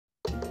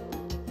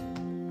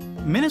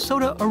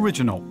Minnesota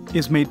Original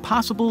is made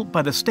possible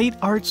by the State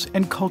Arts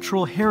and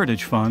Cultural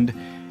Heritage Fund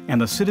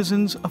and the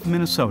citizens of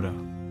Minnesota.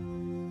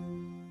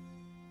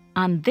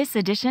 On this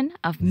edition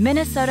of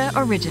Minnesota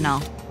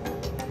Original,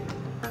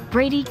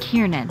 Brady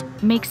Kiernan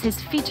makes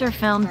his feature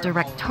film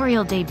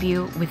directorial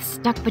debut with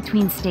Stuck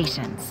Between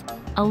Stations,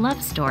 a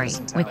love story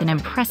with an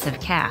impressive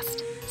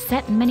cast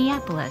set in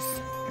Minneapolis.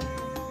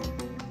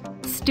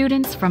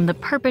 Students from the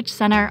Perpich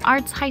Center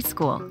Arts High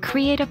School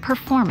create a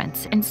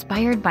performance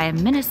inspired by a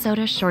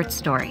Minnesota short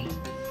story.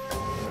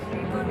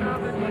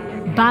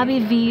 Bobby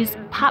Vee's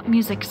pop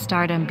music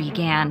stardom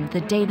began the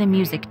day the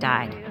music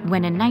died,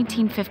 when in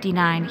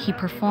 1959 he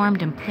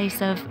performed in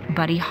place of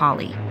Buddy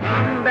Holly.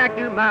 Back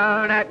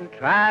tomorrow night and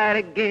try it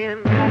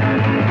again.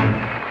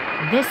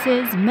 This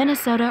is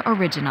Minnesota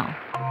Original.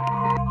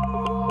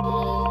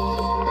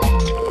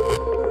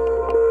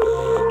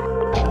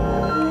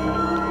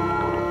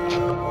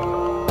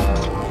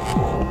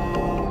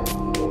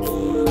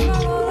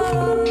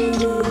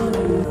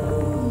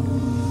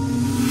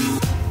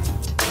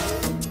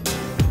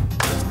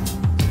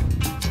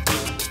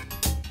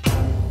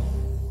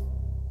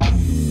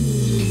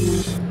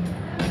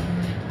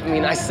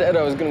 I said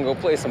I was gonna go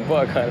play some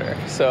buck hunter,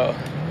 so.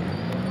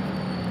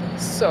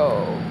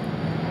 So,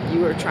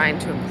 you were trying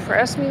to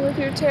impress me with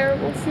your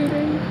terrible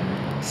shooting?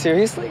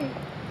 Seriously?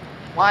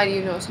 Why do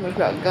you know so much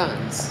about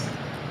guns?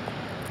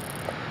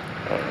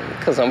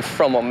 Because I'm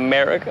from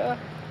America.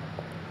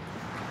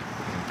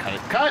 Cut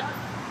it. Cut!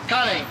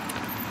 Cutting!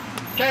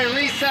 Okay,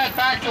 release that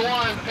back to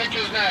one.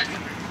 Picture's next.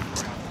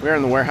 We're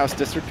in the warehouse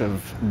district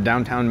of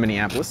downtown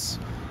Minneapolis.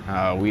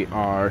 We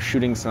are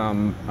shooting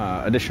some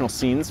additional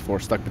scenes for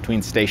Stuck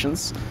Between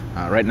Stations.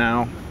 Right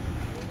now,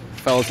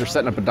 fellas are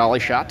setting up a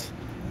dolly shot.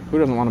 Who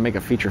doesn't want to make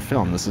a feature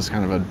film? This is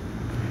kind of a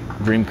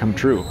dream come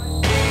true.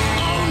 Oh,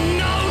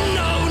 no,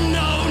 no,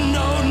 no,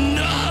 no,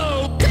 no.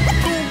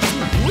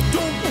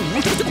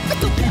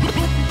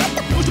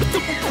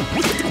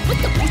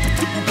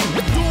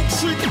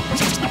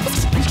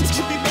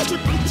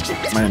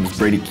 My name is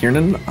Brady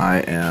Kiernan. I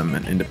am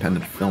an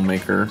independent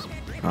filmmaker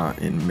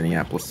in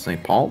Minneapolis,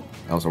 St. Paul.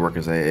 I also work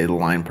as a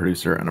line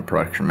producer and a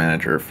production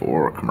manager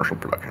for commercial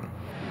production.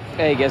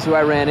 Hey, guess who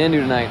I ran into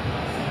tonight?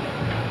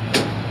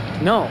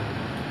 No,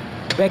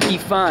 Becky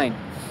Fine.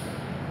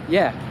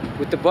 Yeah,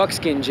 with the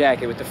buckskin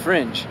jacket with the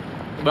fringe.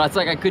 But it's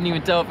like I couldn't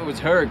even tell if it was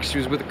her, because she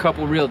was with a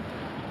couple real...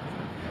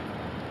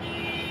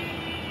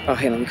 Oh,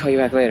 hey, let me call you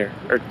back later,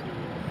 or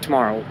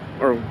tomorrow,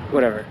 or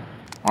whatever.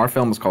 Our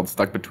film is called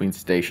Stuck Between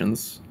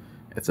Stations.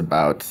 It's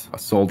about a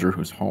soldier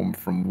who's home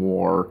from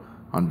war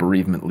on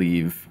bereavement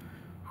leave,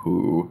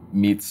 who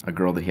meets a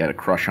girl that he had a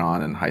crush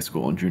on in high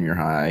school and junior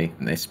high,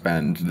 and they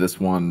spend this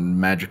one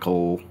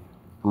magical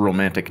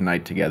romantic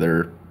night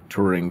together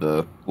touring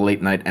the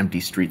late-night empty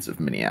streets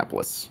of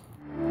Minneapolis.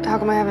 How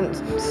come I haven't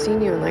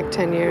seen you in like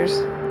 10 years?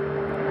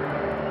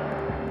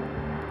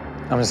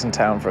 I'm just in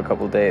town for a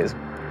couple of days.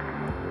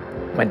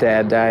 My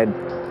dad died.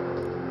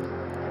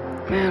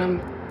 Man, I'm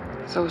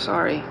so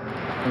sorry.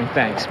 I mean,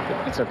 thanks,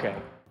 but it's okay.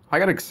 I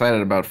got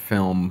excited about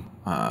film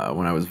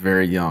when I was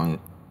very young.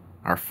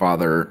 Our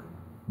father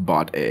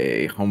bought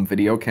a home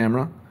video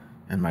camera,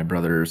 and my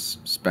brothers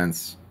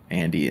Spence,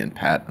 Andy, and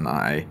Pat and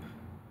I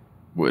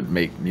would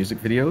make music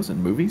videos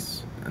and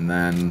movies. And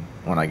then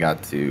when I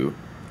got to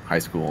high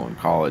school and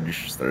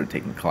college, started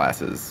taking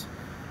classes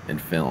in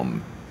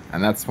film.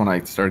 And that's when I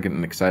started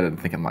getting excited and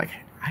thinking, like,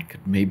 I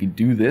could maybe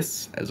do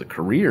this as a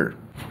career.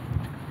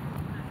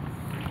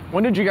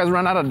 When did you guys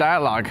run out of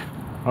dialogue?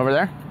 Over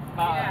there?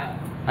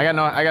 I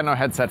got no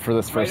headset for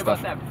this first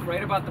stuff.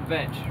 Right about the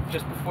bench,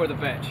 just before the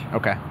bench.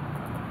 Okay.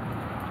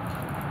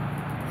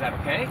 Is that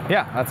okay?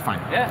 Yeah, that's fine.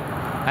 Yeah.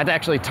 That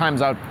actually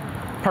times out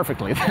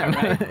perfectly then.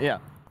 Yeah, right? Yeah.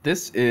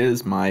 This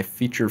is my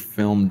feature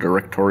film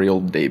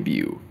directorial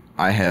debut.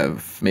 I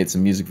have made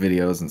some music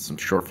videos and some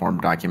short form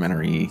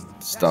documentary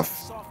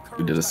stuff.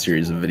 We did a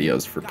series of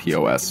videos for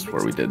POS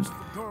where we did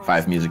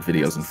 5 music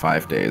videos in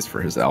 5 days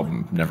for his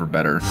album Never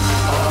Better.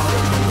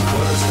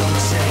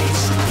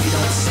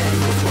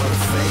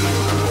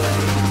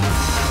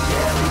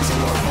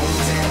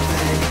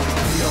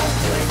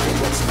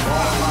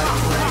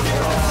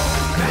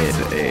 I made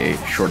a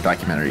short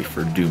documentary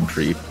for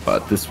Doomtree,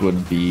 but this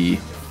would be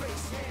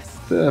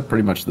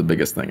pretty much the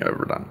biggest thing I've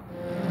ever done.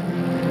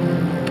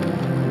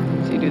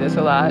 So you do this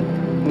a lot?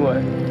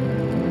 What?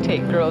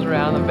 Take girls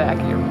around the back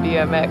of your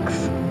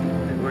BMX.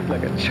 It worked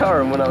like a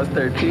charm when I was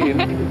 13.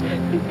 I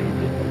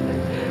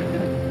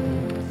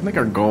think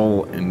our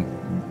goal in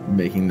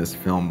making this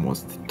film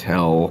was to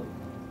tell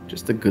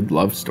just a good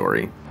love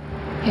story.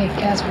 Hey,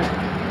 Casper.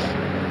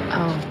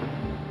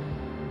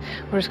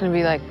 We're just gonna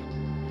be like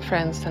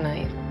friends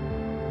tonight.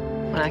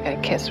 We're not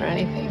gonna kiss or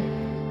anything.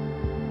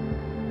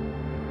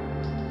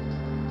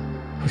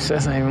 Who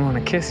says I even want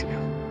to kiss you?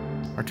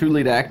 Our 2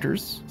 lead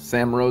actors,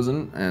 Sam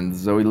Rosen and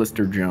Zoe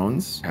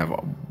Lister-Jones, have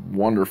a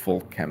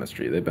wonderful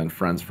chemistry. They've been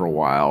friends for a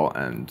while,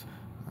 and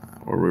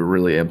where we're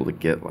really able to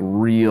get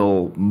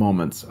real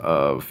moments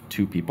of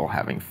 2 people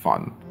having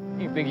fun.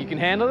 You think you can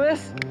handle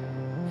this?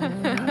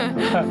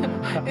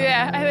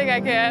 Yeah, I think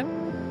I can.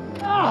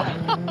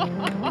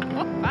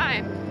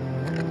 Fine.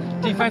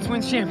 Defense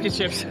wins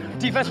championships.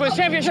 Defense wins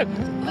championships.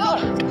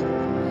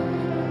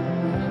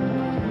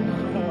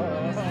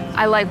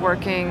 I like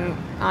working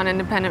on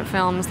independent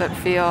films that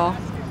feel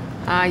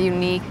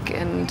unique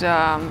and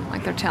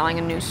like they're telling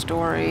a new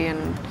story.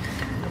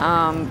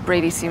 And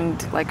Brady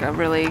seemed like a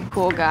really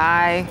cool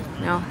guy,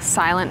 you know,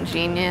 silent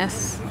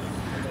genius.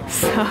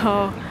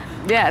 So,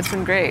 yeah, it's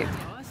been great.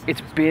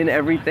 It's been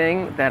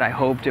everything that I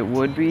hoped it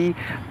would be,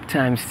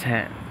 times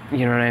 10.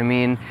 You know what I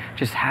mean?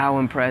 Just how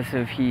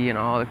impressive he and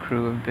all the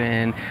crew have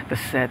been, the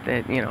set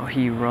that, you know,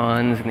 he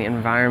runs and the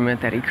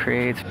environment that he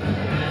creates.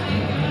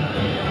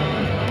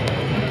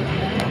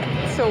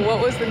 So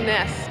what was the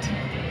nest?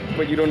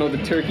 But you don't know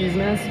the turkey's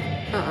nest?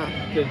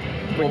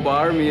 The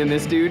bar me and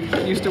this dude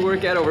used to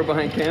work at over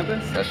behind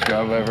campus? Best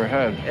job I ever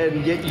had.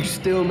 And yet you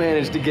still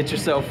managed to get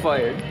yourself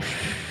fired.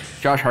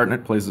 Josh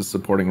Hartnett plays a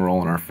supporting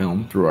role in our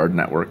film. Through our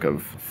network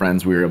of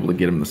friends, we were able to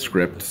get him the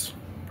script.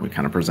 We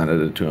kind of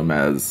presented it to him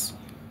as,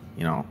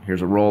 you know,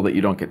 here's a role that you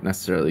don't get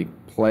necessarily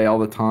play all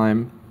the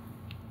time.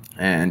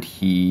 And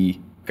he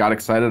got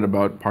excited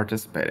about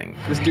participating.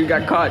 This dude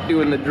got caught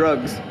doing the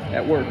drugs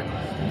at work.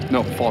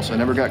 No, false. I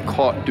never got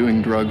caught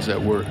doing drugs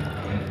at work.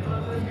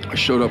 I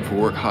showed up for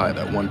work high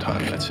that one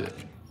time, that's it.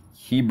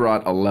 He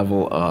brought a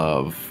level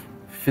of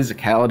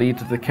physicality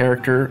to the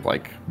character,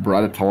 like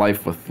brought it to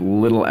life with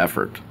little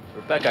effort.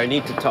 Rebecca, I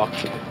need to talk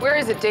to you. Where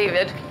is it,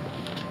 David?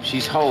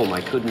 She's home.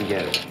 I couldn't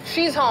get her.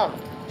 She's home.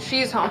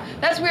 She's home.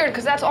 That's weird,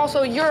 because that's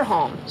also your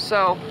home,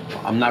 so...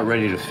 I'm not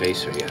ready to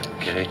face her yet,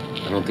 okay?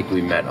 I don't think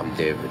we met. I'm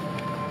David.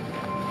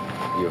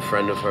 You a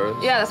friend of hers?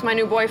 Yeah, that's my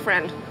new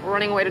boyfriend. We're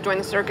running away to join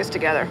the circus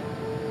together.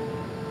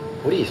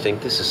 What do you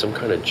think? This is some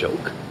kind of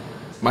joke?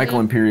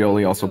 Michael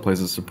Imperioli also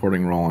plays a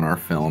supporting role in our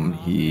film.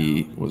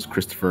 He was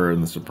Christopher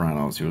in The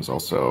Sopranos. He was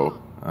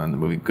also in the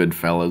movie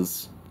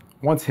Goodfellas.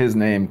 Once his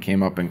name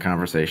came up in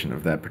conversation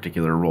of that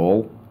particular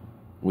role,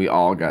 we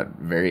all got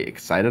very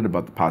excited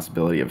about the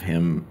possibility of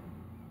him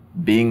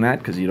being that,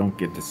 because you don't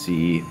get to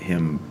see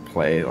him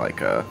play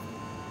like a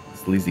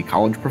sleazy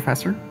college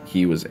professor.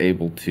 He was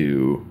able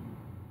to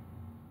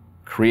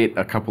create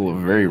a couple of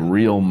very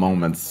real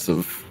moments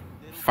of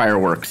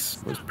fireworks.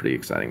 It was pretty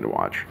exciting to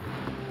watch.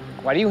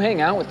 Why do you hang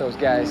out with those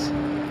guys?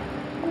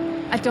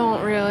 I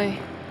don't really.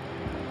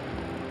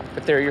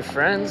 But they're your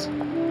friends.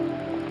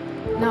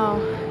 No,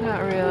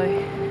 not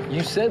really.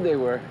 You said they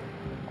were.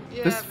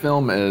 This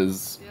film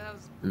is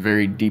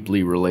very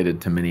deeply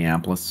related to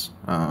Minneapolis.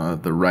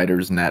 The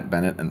writers, Nat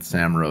Bennett and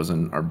Sam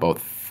Rosen, are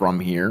both from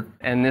here.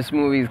 And this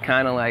movie is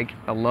kind of like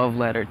a love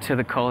letter to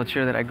the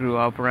culture that I grew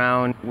up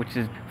around, which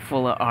is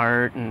full of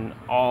art and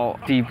all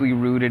deeply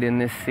rooted in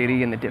this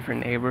city and the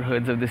different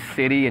neighborhoods of the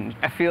city. And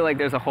I feel like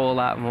there's a whole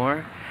lot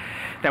more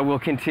that we'll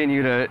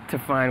continue to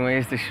find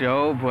ways to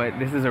show, but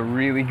this is a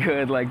really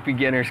good like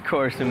beginner's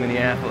course in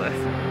Minneapolis.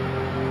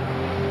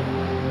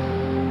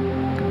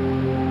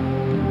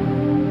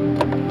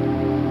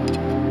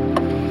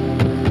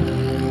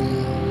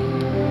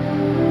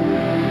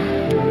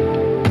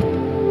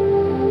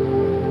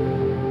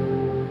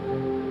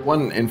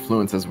 One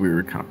influence as we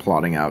were kind of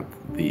plotting out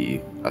the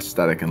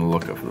aesthetic and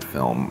look of the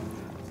film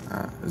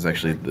is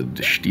actually the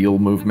De Stijl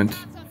movement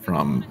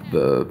from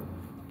the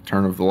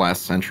turn of the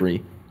last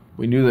century.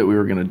 We knew that we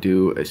were going to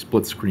do a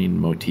split-screen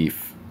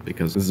motif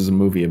because this is a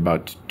movie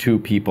about two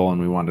people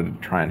and we wanted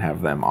to try and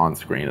have them on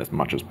screen as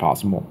much as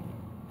possible.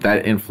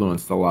 That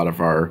influenced a lot of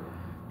our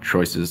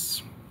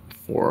choices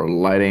for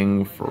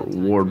lighting, for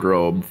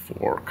wardrobe,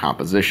 for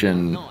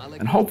composition,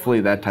 and hopefully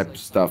that type of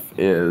stuff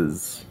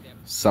is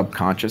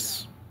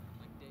subconscious.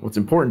 What's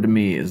important to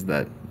me is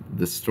that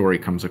this story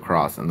comes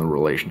across in the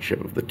relationship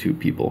of the two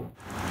people.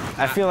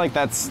 I feel like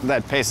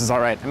that pace is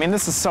all right. I mean,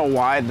 this is so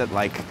wide that,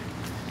 like,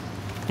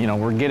 you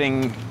know,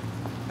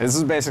 this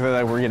is basically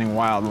like we're getting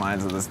wild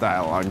lines of this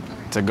dialogue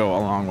to go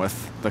along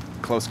with the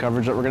close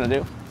coverage that we're gonna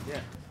do.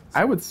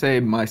 I would say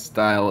my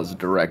style as a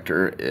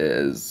director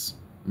is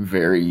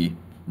very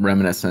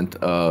reminiscent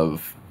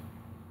of,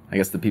 I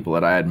guess, the people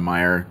that I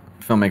admire.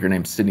 A filmmaker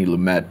named Sidney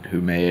Lumet,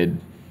 who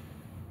made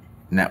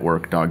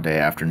Network, Dog Day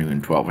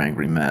Afternoon, 12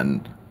 Angry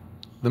Men.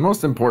 The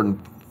most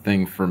important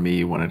thing for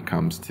me when it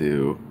comes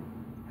to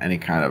any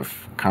kind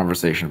of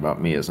conversation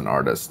about me as an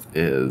artist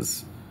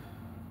is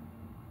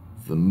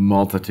the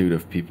multitude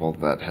of people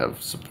that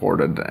have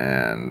supported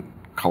and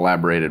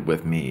collaborated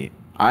with me.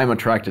 I'm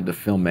attracted to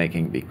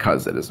filmmaking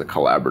because it is a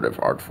collaborative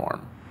art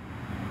form.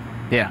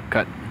 Yeah,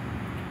 cut.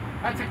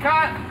 That's a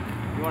cut!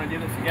 You want to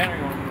do this again or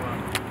you want to move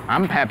on?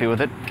 I'm happy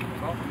with it.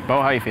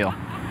 Bo, how you feel?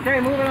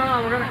 Okay, moving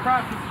on. We're gonna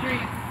cross the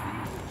street.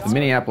 The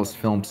Minneapolis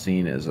film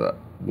scene is a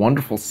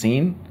wonderful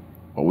scene,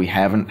 but we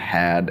haven't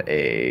had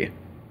a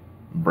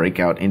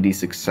breakout indie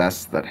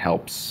success that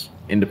helps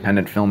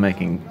independent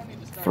filmmaking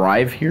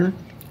thrive here.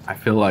 I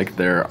feel like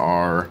there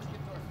are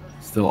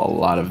still a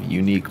lot of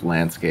unique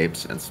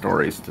landscapes and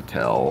stories to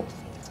tell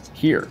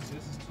here.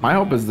 My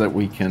hope is that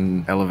we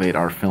can elevate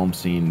our film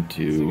scene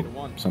to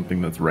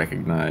something that's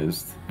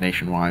recognized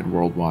nationwide,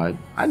 worldwide.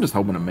 I'm just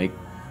hoping to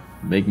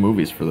make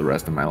movies for the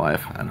rest of my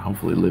life and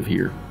hopefully live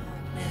here.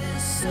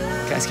 Can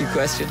I ask you a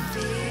question?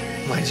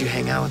 Why did you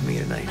hang out with me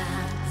tonight?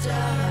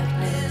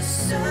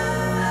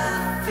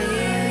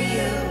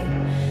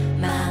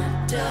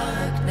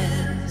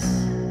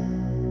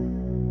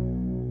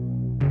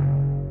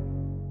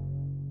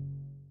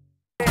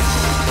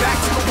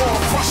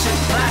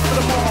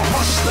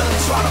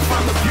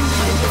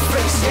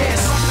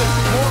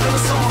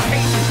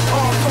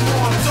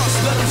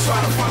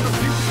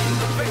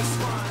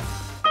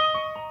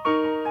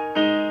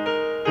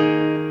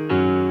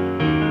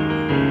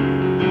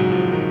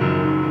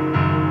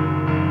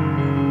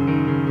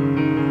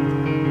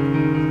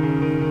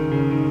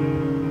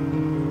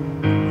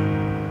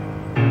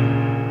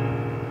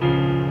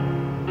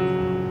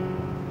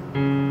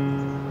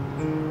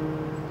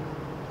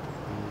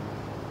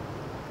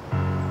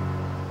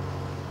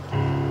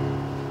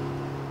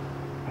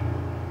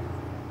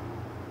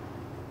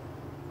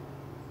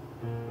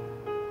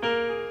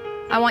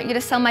 I want you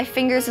to sell my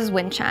fingers as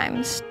wind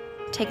chimes.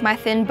 Take my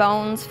thin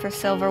bones for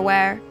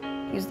silverware.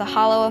 Use the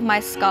hollow of my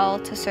skull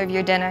to serve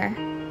your dinner.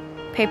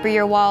 Paper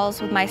your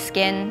walls with my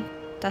skin.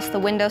 Dust the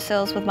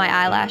windowsills with my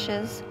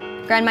eyelashes.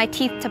 Grind my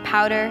teeth to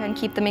powder and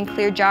keep them in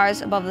clear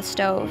jars above the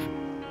stove.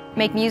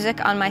 Make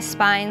music on my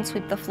spine,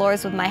 sweep the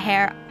floors with my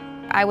hair.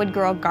 I would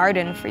grow a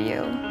garden for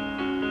you.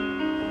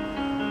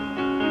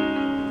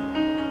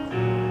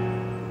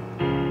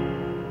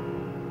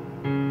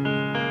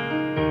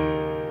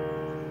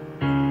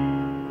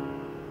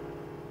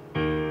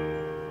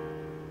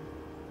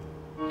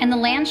 And The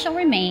Land Shall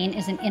Remain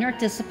is an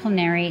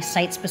interdisciplinary,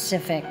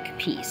 site-specific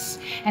piece.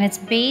 And it's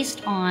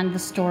based on the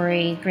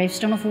story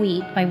Gravestone of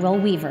Wheat by Will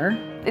Weaver.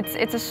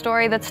 It's a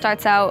story that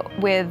starts out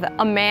with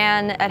a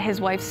man at his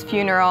wife's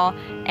funeral,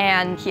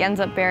 and he ends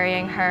up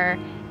burying her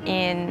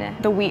in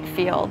the wheat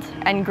field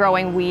and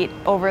growing wheat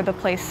over the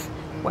place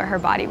where her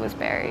body was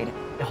buried.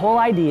 The whole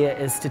idea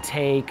is to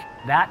take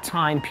that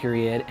time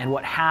period and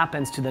what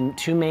happens to the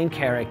two main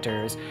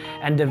characters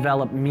and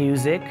develop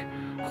music,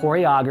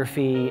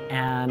 choreography,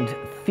 and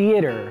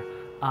theater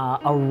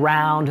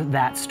around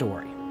that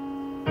story.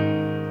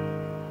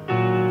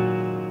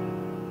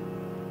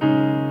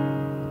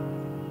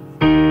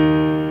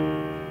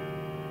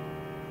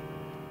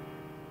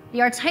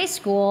 The Arts High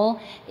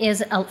School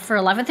is for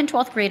 11th and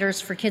 12th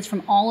graders for kids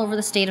from all over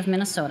the state of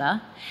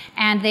Minnesota,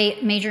 and they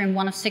major in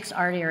one of 6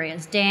 art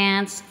areas: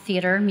 dance,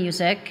 theater,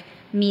 music,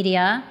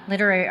 media,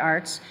 literary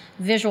arts,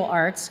 visual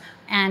arts,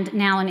 and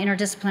now an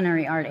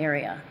interdisciplinary art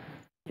area.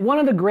 One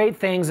of the great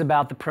things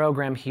about the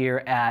program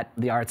here at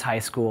the Arts High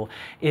School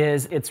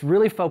is it's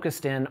really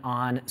focused in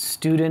on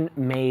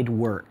student-made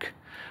work.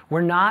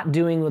 We're not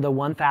doing the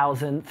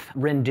 1,000th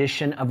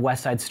rendition of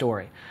West Side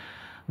Story.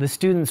 The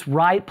students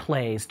write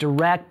plays,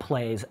 direct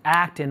plays,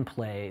 act in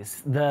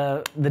plays.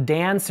 The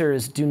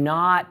dancers do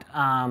not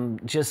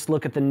just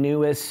look at the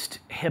newest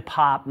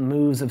hip-hop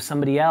moves of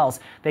somebody else.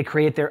 They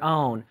create their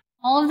own.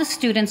 All of the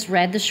students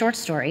read the short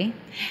story,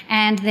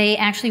 and they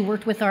actually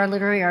worked with our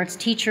literary arts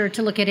teacher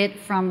to look at it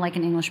from like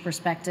an English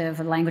perspective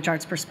or language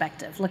arts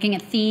perspective, looking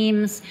at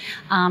themes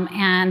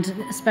and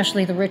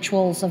especially the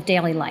rituals of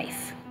daily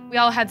life. We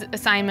all had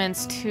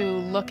assignments to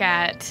look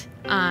at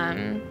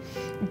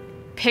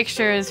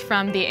pictures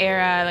from the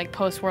era, like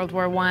post-World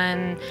War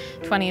I,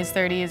 20s,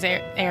 30s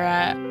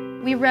era.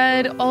 We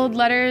read old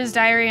letters,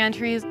 diary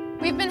entries.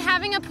 We've been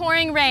having a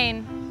pouring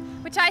rain,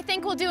 which I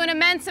think will do an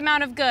immense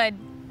amount of good.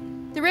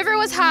 The river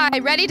was high,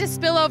 ready to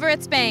spill over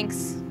its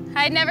banks.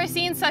 I had never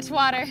seen such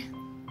water.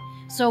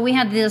 So we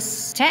had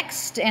this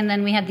text, and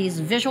then we had these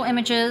visual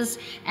images,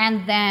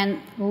 and then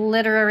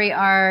literary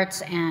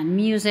arts and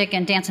music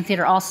and dance and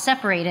theater all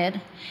separated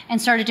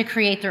and started to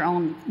create their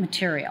own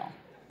material.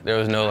 There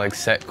was no like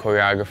set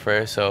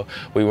choreographer, so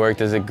we worked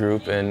as a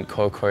group and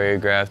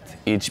co-choreographed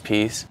each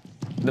piece.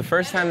 The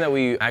first time that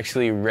we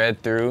actually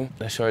read through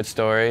the short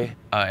story,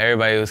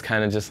 everybody was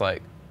kind of just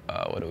like,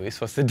 what are we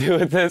supposed to do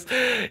with this?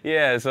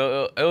 Yeah,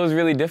 so it was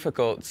really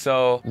difficult.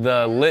 So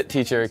the lit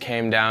teacher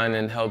came down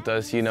and helped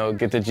us, you know,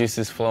 get the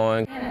juices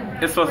flowing.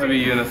 It's supposed to be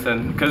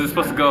unison, because it's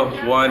supposed to go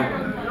 1,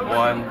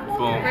 1,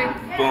 boom,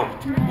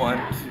 boom,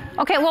 1.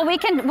 Okay, well,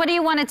 what do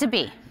you want it to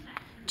be?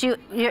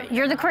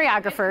 You're the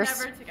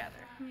choreographers.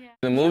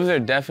 The moves are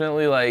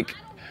definitely like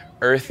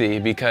earthy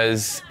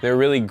because they're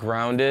really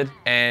grounded,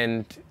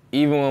 and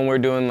even when we're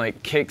doing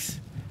like kicks,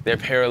 they're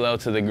parallel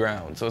to the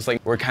ground. So it's like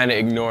we're kind of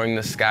ignoring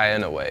the sky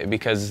in a way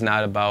because it's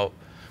not about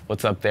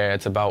what's up there,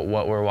 it's about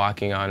what we're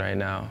walking on right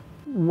now.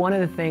 One of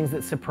the things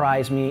that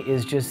surprised me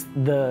is just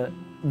the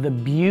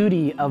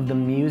beauty of the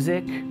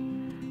music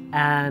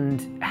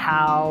and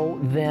how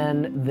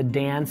then the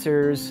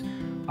dancers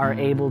are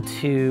able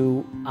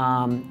to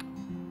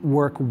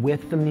work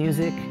with the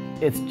music.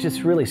 It's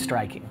just really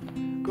striking.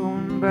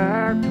 Going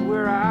back to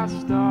where I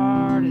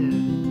started,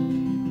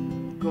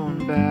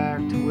 going back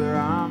to where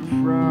I'm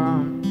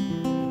from.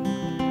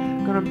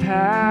 Gonna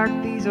pack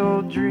these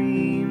old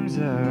dreams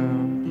up.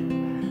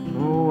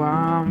 Oh,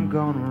 I'm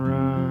gonna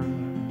run.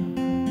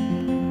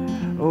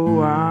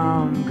 Oh,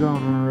 I'm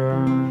gonna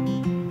run.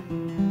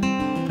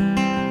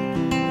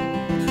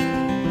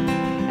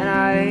 And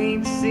I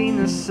ain't seen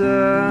the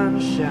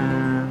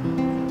sunshine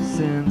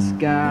since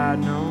God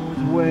knows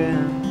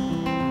when.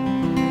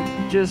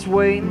 Just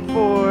waiting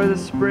for the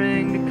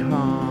spring to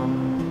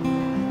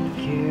come,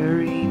 to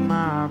carry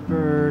my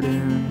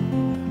burden,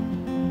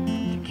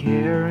 to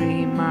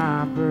carry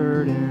my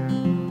burden.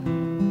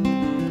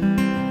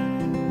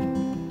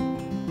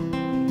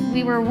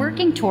 We were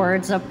working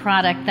towards a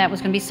product that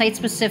was going to be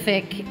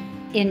site-specific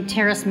in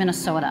Terrace,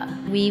 Minnesota.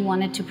 We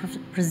wanted to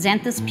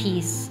present this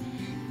piece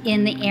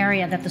in the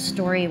area that the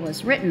story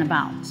was written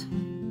about.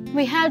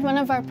 We had one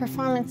of our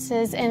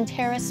performances in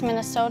Terrace,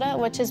 Minnesota,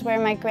 which is where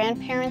my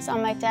grandparents on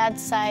my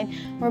dad's side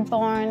were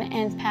born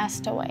and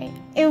passed away.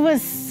 It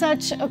was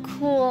such a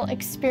cool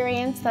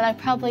experience that I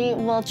probably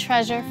will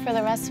treasure for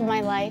the rest of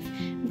my life,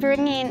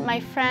 bringing my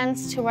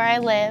friends to where I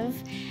live.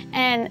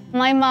 And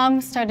my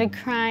mom started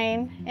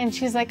crying, and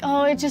she's like,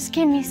 oh, it just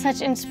gave me such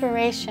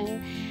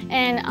inspiration.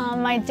 And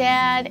my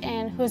dad,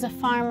 who's a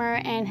farmer,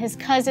 and his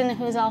cousin,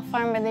 who's all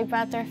farmer, they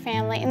brought their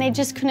family, and they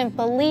just couldn't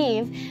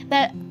believe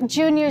that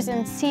juniors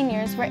and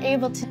seniors were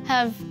able to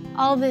have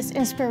all this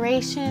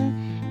inspiration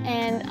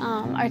and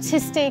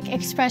artistic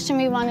expression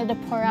we wanted to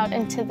pour out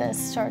into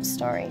this short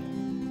story.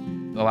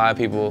 A lot of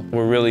people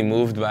were really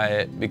moved by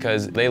it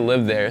because they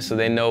live there, so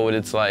they know what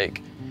it's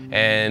like.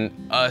 And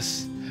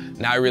us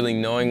not really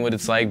knowing what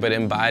it's like, but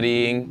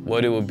embodying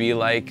what it would be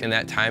like in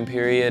that time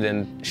period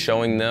and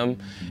showing them,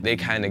 they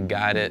kind of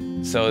got it.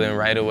 So then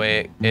right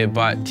away, it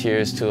brought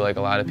tears to like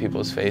a lot of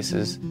people's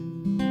faces.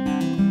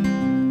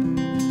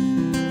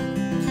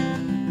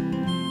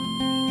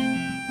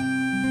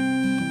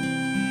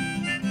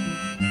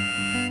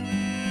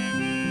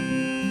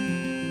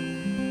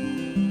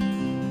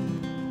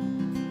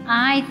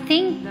 I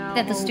think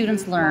that the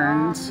students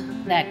learned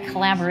that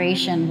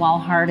collaboration, while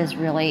hard, is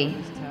really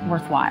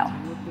worthwhile.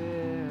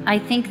 I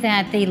think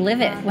that they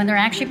live it. When they're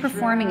actually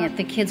performing it,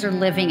 the kids are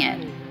living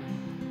it.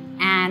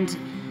 And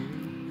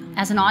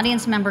as an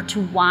audience member,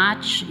 to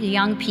watch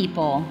young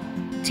people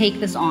take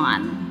this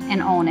on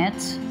and own it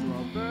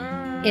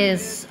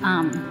is,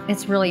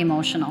 it's really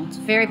emotional. It's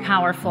very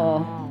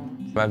powerful.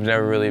 I've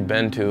never really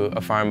been to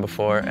a farm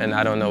before, and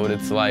I don't know what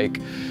it's like.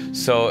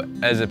 So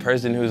as a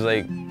person who's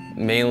like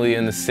mainly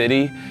in the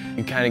city,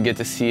 you kind of get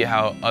to see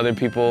how other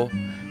people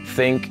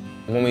think.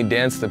 When we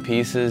dance the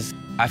pieces,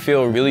 I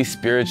feel really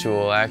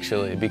spiritual,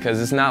 actually,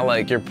 because it's not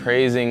like you're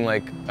praising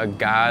like a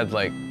god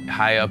like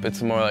high up.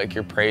 It's more like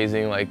you're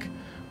praising like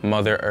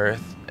Mother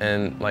Earth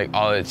and like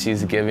all that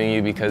she's giving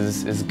you,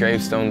 because it's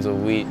gravestones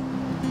of wheat.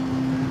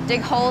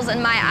 Dig holes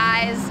in my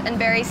eyes and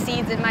bury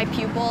seeds in my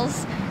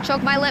pupils.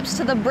 Choke my lips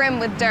to the brim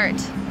with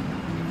dirt.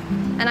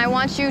 And I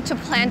want you to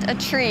plant a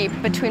tree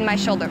between my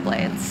shoulder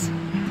blades.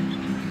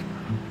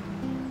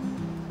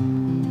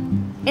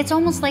 It's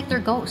almost like they're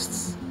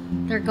ghosts.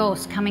 They're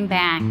ghosts coming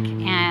back,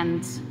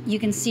 and you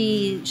can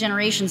see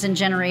generations and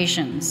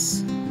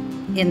generations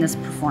in this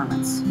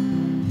performance.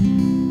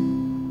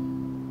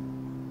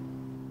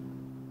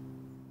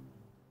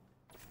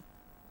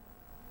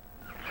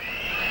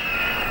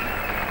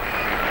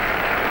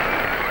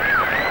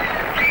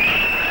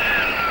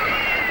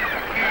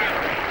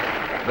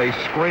 They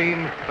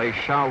scream, they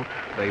shout,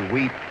 they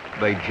weep,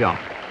 they jump.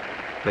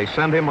 They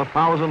send him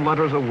 1,000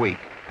 letters a week,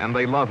 and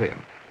they love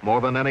him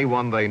more than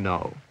anyone they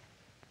know.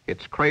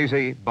 It's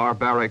crazy,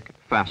 barbaric,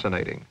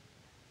 fascinating.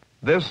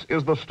 This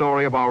is the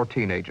story of our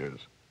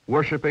teenagers,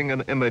 worshiping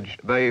an image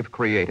they've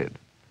created.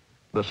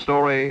 The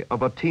story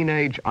of a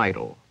teenage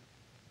idol,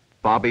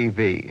 Bobby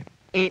Vee.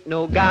 Ain't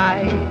no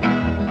guy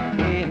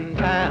in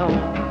town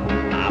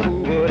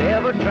who would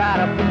ever try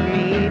to put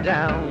me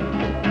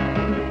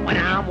down when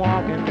I'm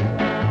walking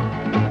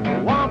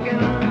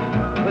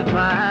with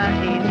my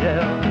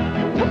angel.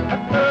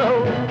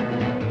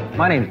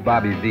 My name's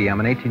Bobby Vee. I'm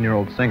an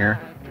 18-year-old singer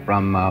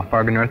from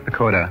Fargo, North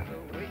Dakota.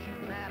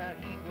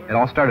 It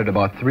all started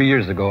about 3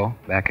 years ago,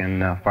 back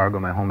in Fargo,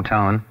 my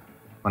hometown,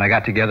 when I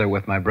got together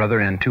with my brother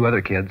and 2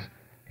 other kids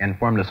and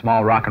formed a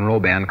small rock and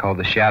roll band called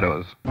the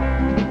Shadows.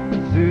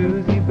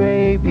 Susie,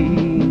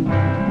 baby,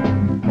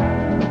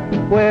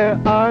 where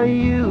are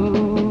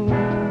you?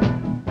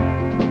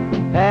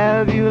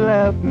 Have you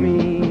left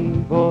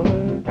me for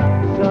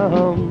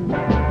someone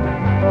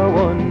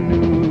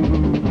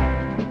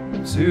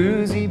new?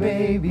 Susie,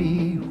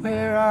 baby,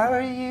 where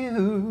are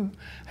you?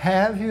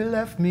 Have you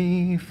left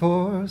me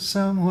for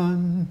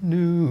someone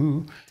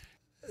new?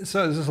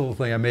 So this little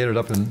thing, I made it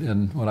up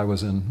when I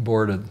was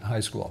board at high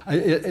school.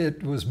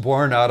 It was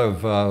born out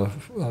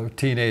of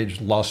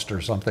teenage lust or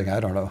something. I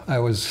don't know. I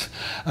was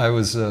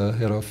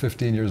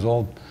 15 years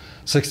old,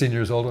 16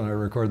 years old when I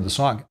recorded the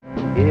song.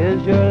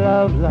 Is your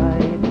love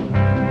light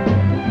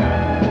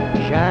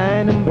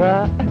shining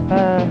bright?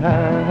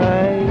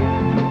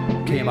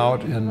 Came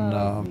out in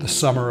the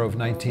summer of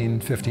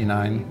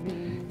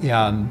 1959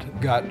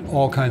 and got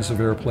all kinds of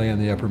airplay in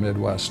the upper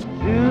Midwest.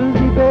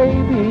 Susie,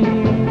 baby,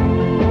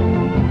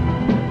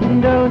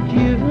 don't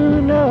you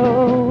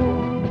know?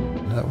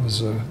 That was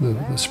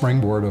the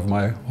springboard of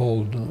my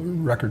whole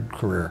record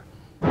career.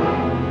 We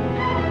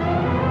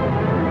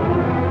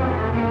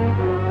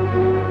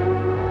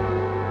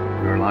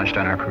were launched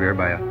on our career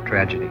by a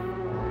tragedy.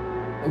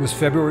 It was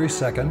February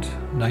 2nd,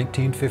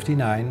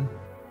 1959.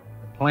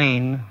 A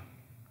plane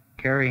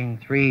carrying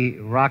 3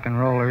 rock and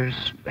rollers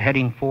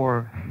heading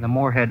for the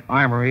Moorhead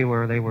Armory,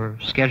 where they were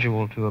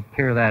scheduled to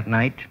appear that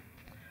night,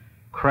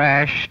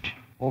 crashed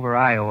over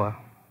Iowa.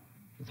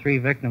 The 3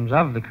 victims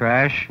of the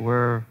crash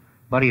were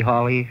Buddy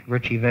Holly,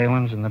 Richie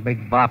Valens, and the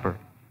Big Bopper.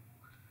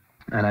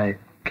 And I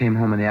came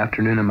home in the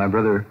afternoon, and my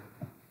brother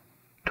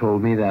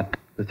told me that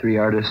the 3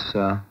 artists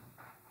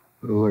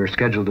who were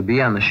scheduled to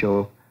be on the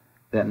show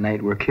that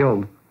night were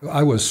killed.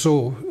 I was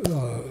so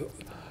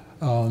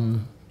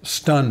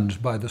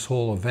stunned by this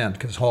whole event,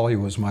 because Holly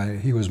was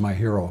my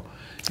hero,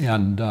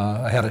 and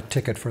I had a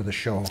ticket for the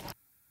show.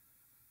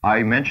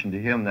 I mentioned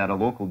to him that a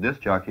local disc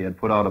jockey had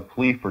put out a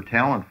plea for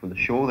talent for the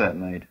show that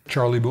night.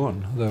 Charlie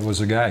Boone, that was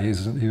the guy.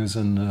 He was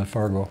in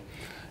Fargo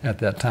at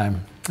that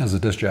time as a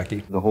disc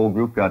jockey. The whole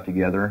group got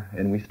together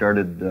and we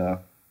started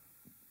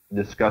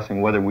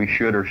discussing whether we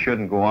should or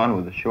shouldn't go on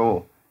with the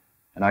show.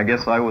 And I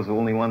guess I was the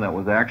only one that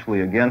was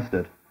actually against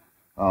it,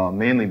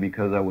 mainly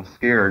because I was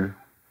scared.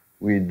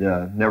 We'd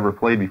never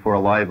played before a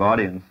live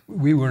audience.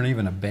 We weren't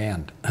even a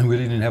band. We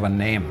didn't even have a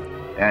name.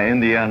 And in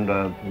the end,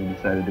 we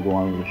decided to go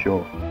on with the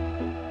show.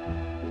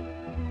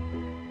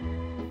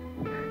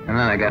 And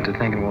then I got to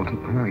thinking, well,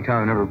 we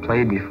kind of never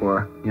played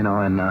before, you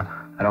know, and I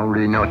don't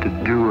really know what to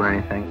do or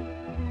anything.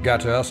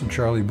 Got to us and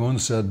Charlie Boone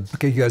said,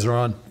 okay, you guys are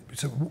on. He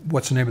said,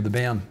 what's the name of the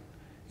band?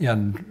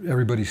 And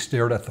everybody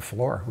stared at the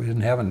floor. We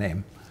didn't have a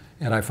name.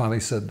 And I finally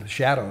said,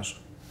 Shadows.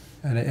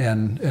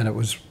 And it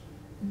was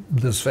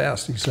this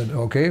fast. He said,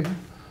 okay,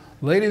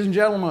 ladies and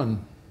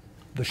gentlemen,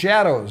 the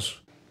Shadows.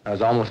 I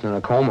was almost in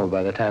a coma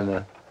by the time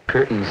the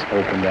curtains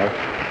opened up.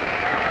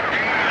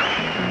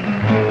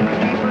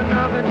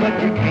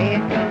 But you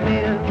can't come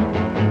in.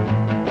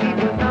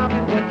 Keep on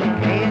knocking, but you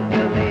can't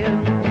come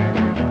in.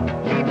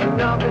 Keep on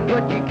knocking,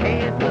 but you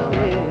can't come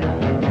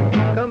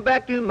in. Come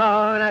back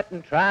tomorrow night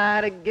and try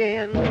it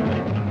again.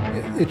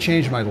 It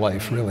changed my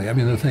life, really. I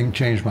mean, the thing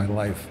changed my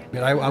life. I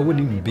mean, I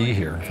wouldn't even be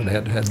here if it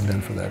hadn't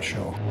been for that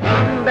show.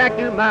 Come back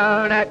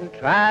tomorrow night and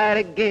try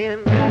it again.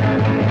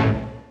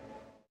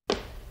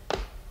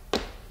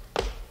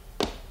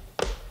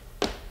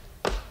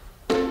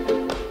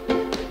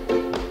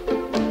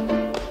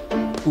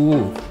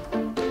 Ooh.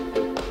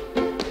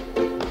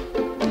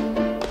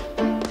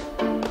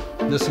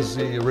 This is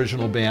the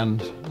original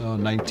band,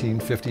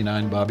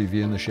 1959, Bobby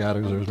Vee and the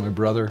Shadows. There's my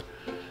brother,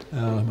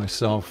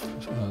 myself,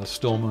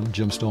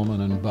 Jim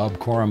Stillman, and Bob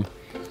Coram.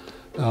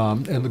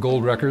 And the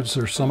gold records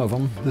are some of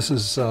them. This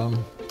is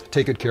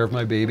Take Good Care of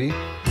My Baby.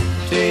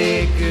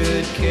 Take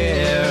good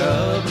care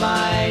of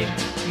my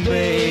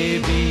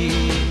baby.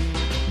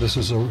 This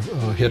is a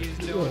hit,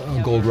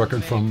 a gold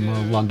record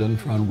from London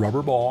on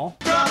Rubber Ball.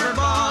 Rubber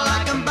ball,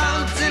 like I'm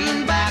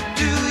bouncing back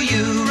to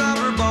you.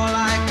 Rubber ball,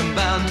 like I'm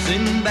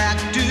bouncing back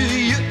to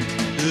you.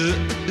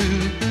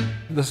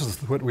 This is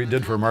what we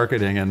did for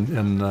marketing in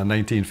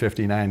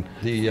 1959.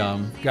 The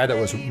guy that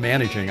was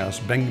managing us,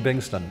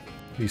 Bingston,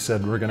 he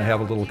said, we're going to have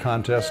a little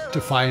contest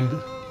to find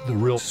the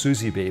real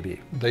Susie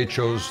baby. They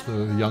chose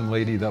the young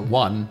lady that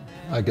won,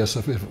 I guess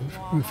if you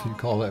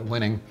call that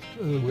winning.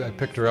 I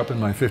picked her up in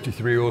my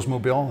 53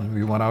 Oldsmobile and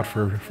we went out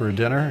for a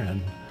dinner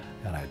and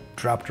I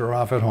dropped her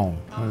off at home.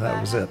 And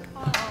that was it.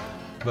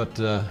 But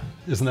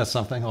isn't that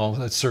something?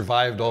 It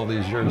survived all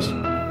these years.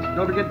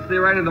 Don't forget to stay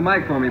right in the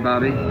mic for me,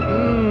 Bobby.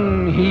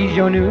 He's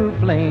your new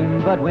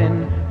flame, but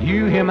when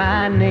you hear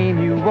my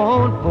name, you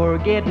won't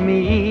forget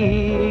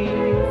me.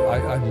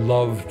 I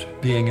loved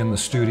being in the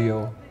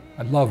studio.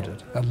 I loved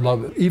it. I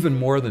love it. Even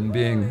more than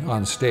being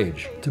on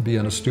stage, to be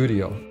in a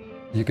studio.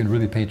 You can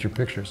really paint your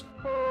pictures.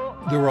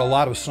 There were a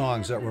lot of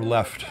songs that were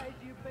left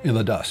in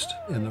the dust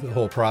in the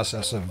whole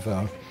process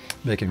of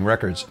making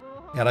records.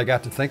 And I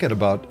got to thinking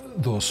about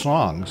those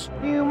songs.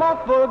 You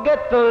won't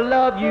forget the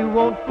love, you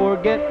won't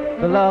forget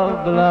the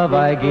love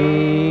I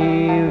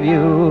gave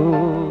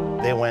you.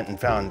 They went and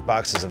found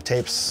boxes of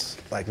tapes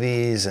like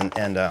these and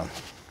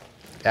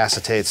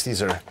acetates.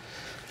 These are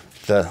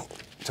the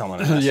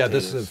yeah,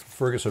 this is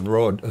Ferguson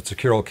Road. It's a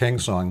Carole King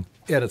song.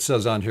 And it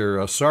says on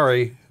here,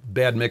 sorry,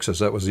 bad mixes.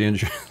 That was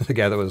the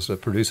guy that was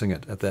producing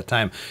it at that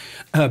time.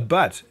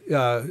 But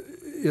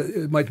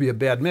it might be a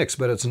bad mix,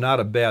 but it's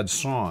not a bad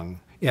song.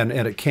 And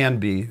it can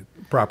be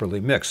properly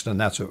mixed, and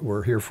that's what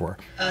we're here for.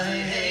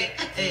 Hey,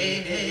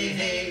 hey, hey,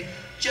 hey,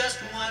 just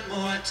one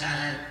more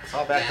time.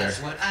 All back there.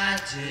 That's what I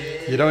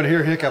did. You don't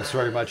hear hiccups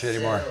very much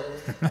anymore.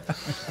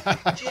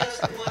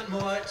 Just one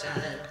more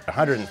time.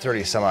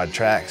 130 some odd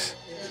tracks.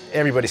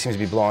 Everybody seems to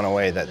be blown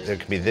away that there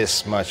could be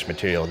this much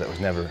material that was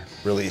never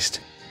released.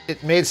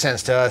 It made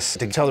sense to us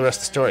to tell the rest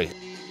of the story.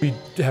 We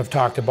have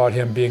talked about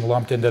him being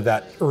lumped into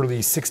that early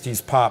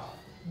 60s pop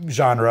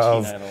genre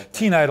of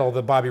Teen Idol,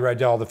 the Bobby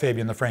Rydell, the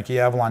Fabian, the Frankie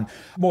Avalon.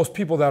 Most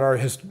people that are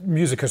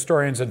music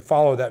historians and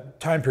follow that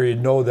time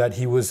period know that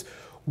he was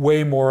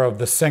way more of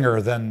the singer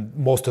than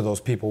most of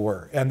those people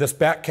were. And this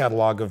back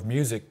catalog of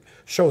music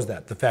shows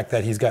that. The fact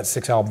that he's got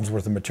 6 albums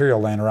worth of material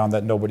laying around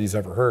that nobody's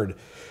ever heard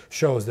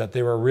shows that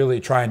they were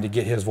really trying to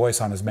get his voice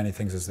on as many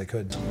things as they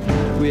could.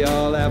 We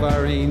all have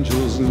our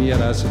angels, and yet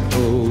I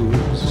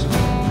suppose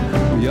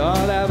we all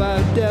have our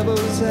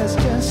devils. That's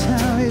just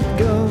how it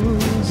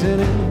goes,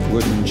 and it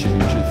wouldn't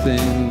change a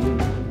thing.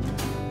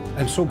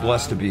 I'm so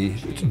blessed to be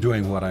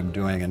doing what I'm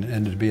doing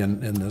and to be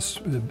in this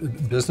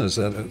business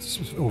that it's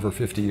over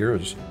 50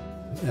 years,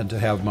 and to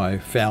have my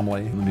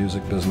family in the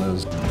music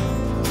business.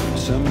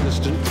 Some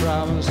distant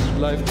promise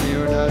life may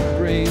or not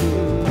bring.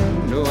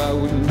 No, I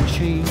wouldn't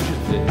change a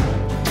thing.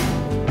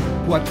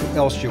 What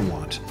else you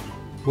want?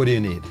 What do you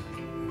need?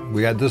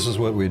 This is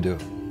what we do,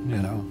 you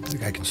know.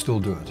 I can still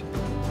do it.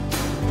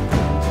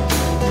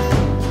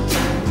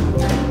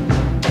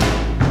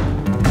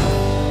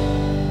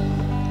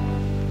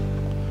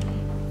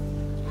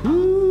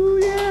 Ooh,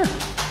 yeah.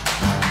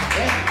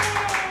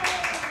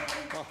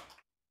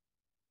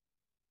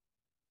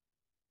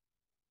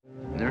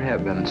 There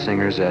have been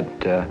singers that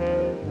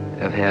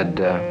have had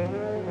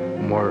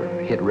more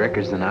hit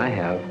records than I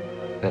have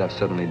that have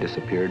suddenly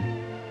disappeared.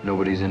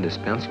 Nobody's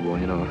indispensable,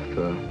 you know. If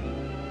the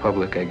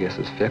public, I guess,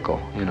 is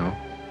fickle, you know.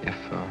 If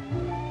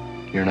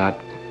you're not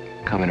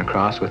coming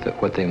across with it,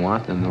 what they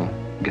want, then they'll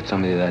get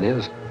somebody that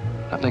is.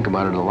 I think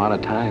about it a lot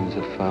of times.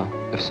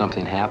 If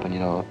something happened,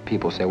 you know,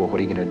 people say, well, what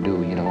are you going to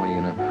do? You know, are you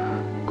going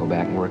to go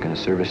back and work in a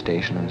service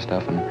station and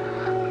stuff? And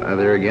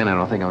there again, I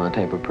don't think I'm the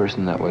type of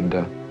person that would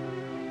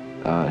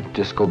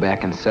just go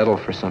back and settle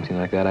for something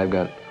like that. I've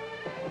got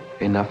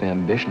enough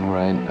ambition where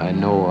I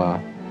know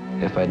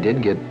if I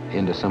did get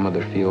into some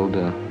other field,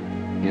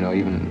 you know,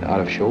 even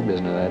out of show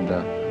business,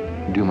 I'd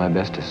do my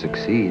best to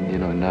succeed, you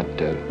know, and not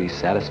be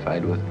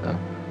satisfied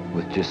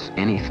with just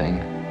anything.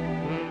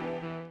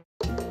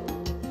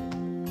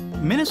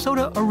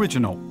 Minnesota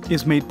Original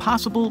is made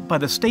possible by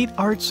the State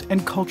Arts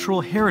and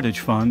Cultural Heritage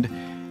Fund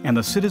and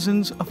the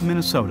citizens of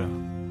Minnesota.